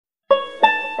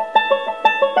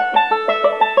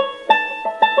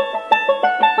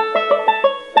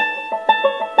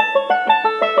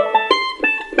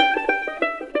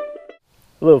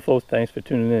Hello folks, thanks for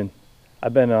tuning in.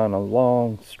 I've been on a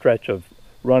long stretch of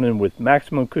running with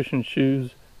maximum cushion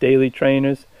shoes, daily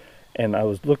trainers, and I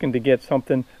was looking to get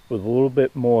something with a little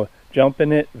bit more jump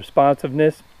in it,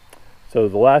 responsiveness. So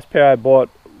the last pair I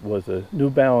bought was a New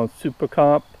Balance Super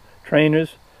Comp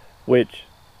trainers, which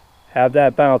have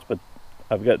that bounce, but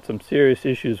I've got some serious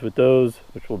issues with those,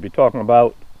 which we'll be talking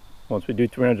about once we do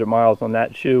 300 miles on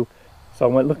that shoe. So I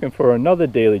went looking for another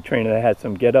daily trainer that had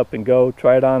some get up and go,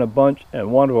 tried on a bunch,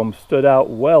 and one of them stood out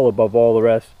well above all the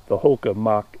rest, the Hoka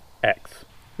Mach X.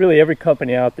 Really every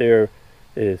company out there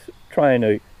is trying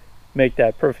to make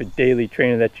that perfect daily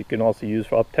trainer that you can also use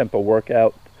for up-tempo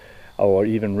workout or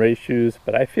even race shoes,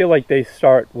 but I feel like they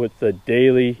start with the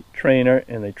daily trainer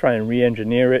and they try and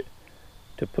re-engineer it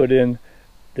to put in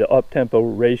the up-tempo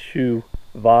race shoe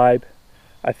vibe.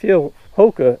 I feel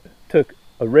Hoka took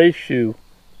a race shoe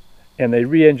and they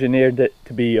re-engineered it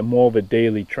to be more of a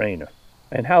daily trainer.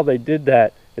 And how they did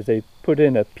that is they put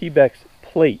in a PBEX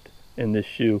plate in this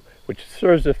shoe, which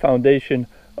serves the foundation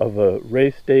of a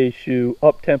race day shoe,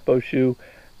 up-tempo shoe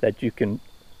that you can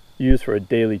use for a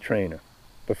daily trainer.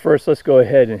 But first, let's go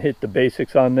ahead and hit the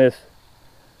basics on this.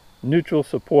 Neutral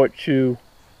support shoe,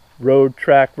 road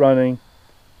track running.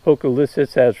 Hoka lists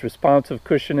it as responsive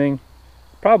cushioning.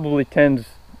 Probably tends,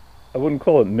 I wouldn't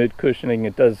call it mid cushioning,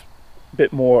 it does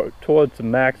bit more towards the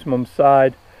maximum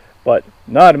side, but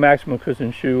not a maximum cushion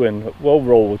shoe, and we'll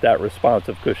roll with that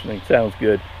responsive cushioning. Sounds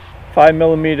good.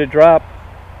 5mm drop.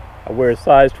 I wear a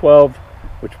size 12,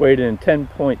 which weighed in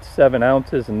 10.7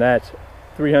 ounces, and that's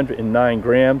 309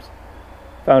 grams.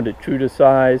 Found it true to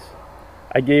size.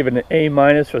 I gave it an A-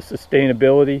 for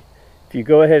sustainability. If you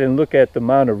go ahead and look at the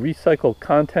amount of recycled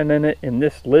content in it in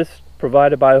this list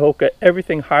provided by Hoka,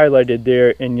 everything highlighted there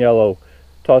in yellow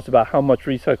talks about how much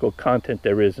recycled content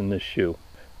there is in this shoe.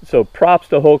 So props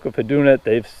to Hoka for doing it.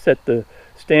 They've set the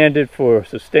standard for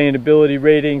sustainability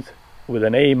ratings with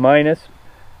an A-,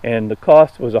 and the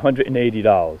cost was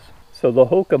 $180. So the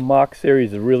Hoka Mach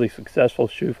series is a really successful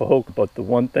shoe for Hoka, but the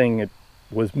one thing it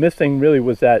was missing really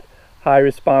was that high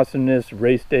responsiveness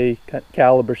race day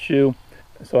caliber shoe.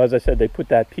 So as I said, they put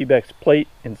that PBEX plate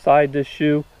inside this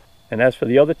shoe. And as for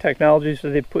the other technologies that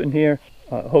they put in here,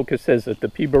 Hoka says that the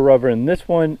PBER rubber in this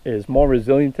one is more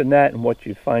resilient than that and what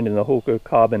you find in the Hoka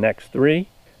Carbon X3.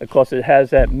 Of course, it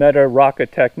has that Meta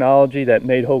rocket technology that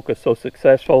made Hoka so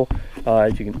successful,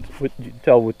 as you can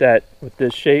tell with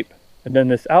this shape. And then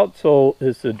this outsole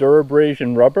is the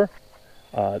Durabrasion rubber.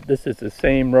 This is the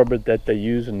same rubber that they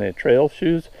use in their trail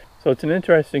shoes. So it's an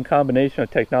interesting combination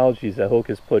of technologies that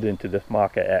Hoka's put into this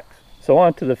Mach X. So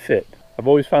on to the fit. I've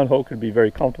always found Hoka to be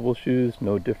very comfortable shoes,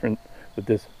 no different with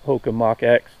this Hoka Mach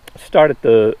X. Start at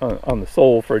on the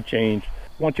sole for a change.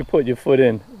 Once you put your foot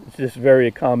in, it's just very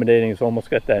accommodating. It's almost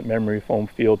got that memory foam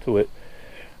feel to it.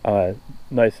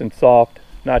 Nice and soft,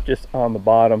 not just on the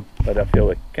bottom, but I feel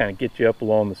it kind of gets you up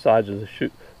along the sides of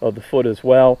the foot as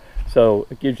well. So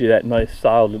it gives you that nice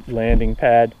solid landing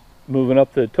pad. Moving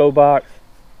up to the toe box.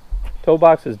 Toe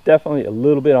box is definitely a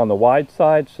little bit on the wide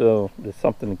side, so there's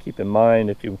something to keep in mind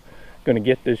if you're going to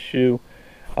get this shoe.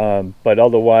 But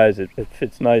otherwise it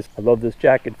fits nice. I love this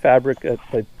jacket fabric that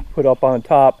they put up on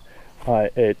top.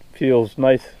 It feels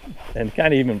nice and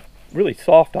kind of even really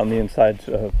soft on the inside,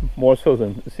 more so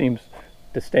than it seems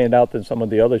to stand out than some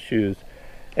of the other shoes.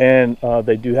 And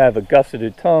they do have a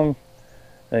gusseted tongue,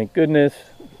 thank goodness.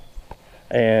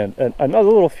 And another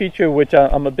little feature which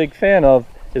I'm a big fan of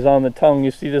is on the tongue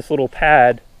you see this little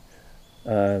pad,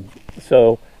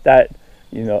 so that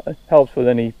helps with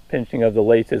any pinching of the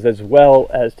laces, as well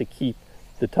as to keep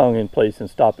the tongue in place and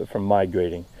stop it from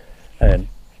migrating. And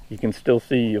you can still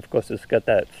see, of course, it's got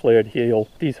that flared heel.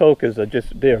 These Hokas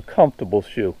they're a comfortable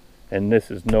shoe, and this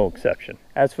is no exception.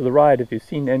 As for the ride, if you've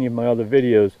seen any of my other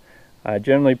videos, I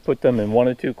generally put them in one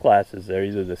or two classes. They're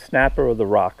either the snapper or the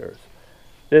rockers.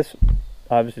 This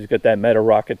obviously has got that Meta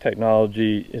rocket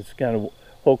technology. It's kind of,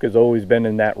 Hoka's always been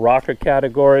in that rocker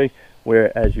category,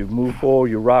 where as you move forward,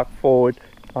 you rock forward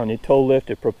on your toe lift,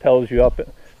 it propels you up,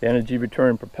 the energy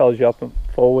return propels you up and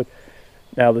forward.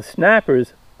 Now the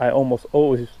snappers, I almost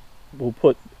always will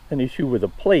put any shoe with a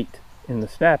plate in the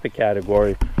snapper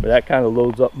category, where that kind of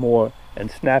loads up more and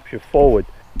snaps you forward.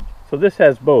 So this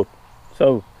has both.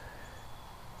 So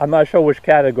I'm not sure which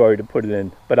category to put it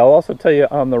in, but I'll also tell you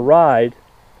on the ride,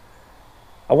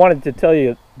 I wanted to tell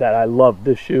you that I love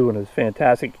this shoe and it's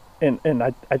fantastic. And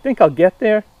I think I'll get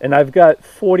there, and I've got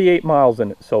 48 miles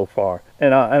in it so far.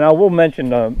 And I will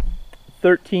mention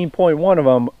 13.1 of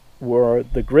them were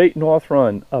the Great North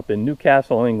Run up in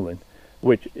Newcastle, England,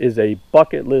 which is a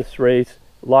bucket list race,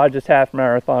 largest half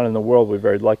marathon in the world. We're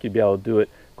very lucky to be able to do it.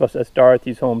 Of course, that's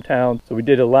Dorothy's hometown. So we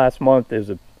did it last month. There's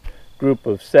a group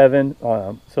of 7.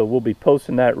 So we'll be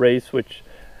posting that race, which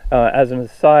as an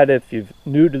aside, if you're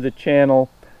new to the channel,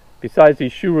 besides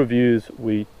these shoe reviews,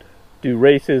 we do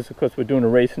races. Of course, we're doing a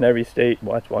race in every state.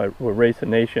 That's why we're Race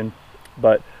Nation.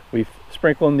 But we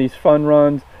sprinkle in these fun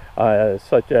runs,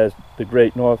 such as the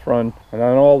Great North Run. And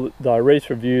on all the race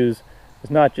reviews, it's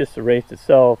not just the race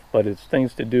itself, but it's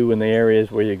things to do in the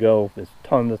areas where you go. There's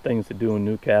tons of things to do in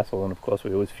Newcastle, and of course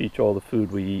we always feature all the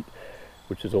food we eat,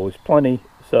 which is always plenty.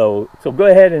 So go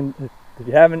ahead, and if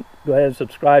you haven't, go ahead and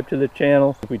subscribe to the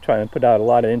channel. We try and put out a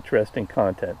lot of interesting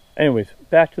content. Anyways,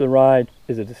 back to the ride.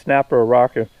 Is it a snapper or a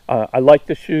rocker? I like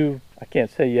the shoe. I can't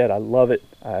say yet I love it.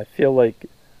 I feel like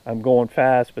I'm going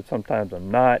fast, but sometimes I'm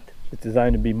not. It's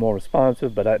designed to be more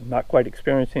responsive, but I'm not quite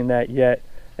experiencing that yet.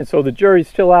 And so the jury's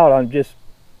still out on just,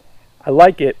 I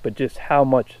like it, but just how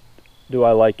much do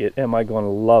I like it? Am I going to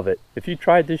love it? If you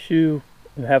tried this shoe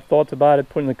and have thoughts about it,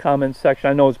 put in the comments section.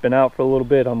 I know it's been out for a little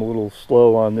bit. I'm a little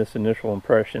slow on this initial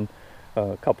impression,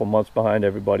 a couple months behind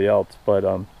everybody else, but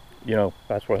you know,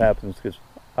 that's what happens, because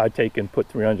I take and put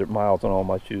 300 miles on all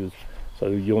my shoes, so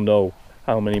you'll know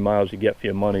how many miles you get for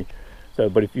your money. So,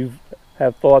 but if you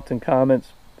have thoughts and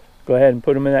comments, go ahead and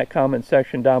put them in that comment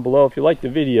section down below. If you like the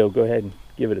video, go ahead and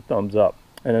give it a thumbs up.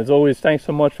 And as always, thanks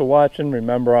so much for watching.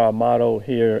 Remember our motto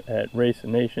here at Race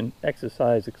Nation: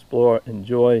 exercise, explore,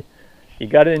 enjoy. You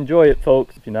got to enjoy it,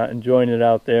 folks. If you're not enjoying it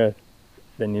out there,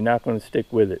 then you're not going to stick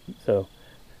with it. So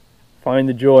find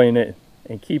the joy in it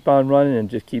and keep on running, and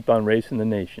just keep on racing the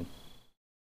nation.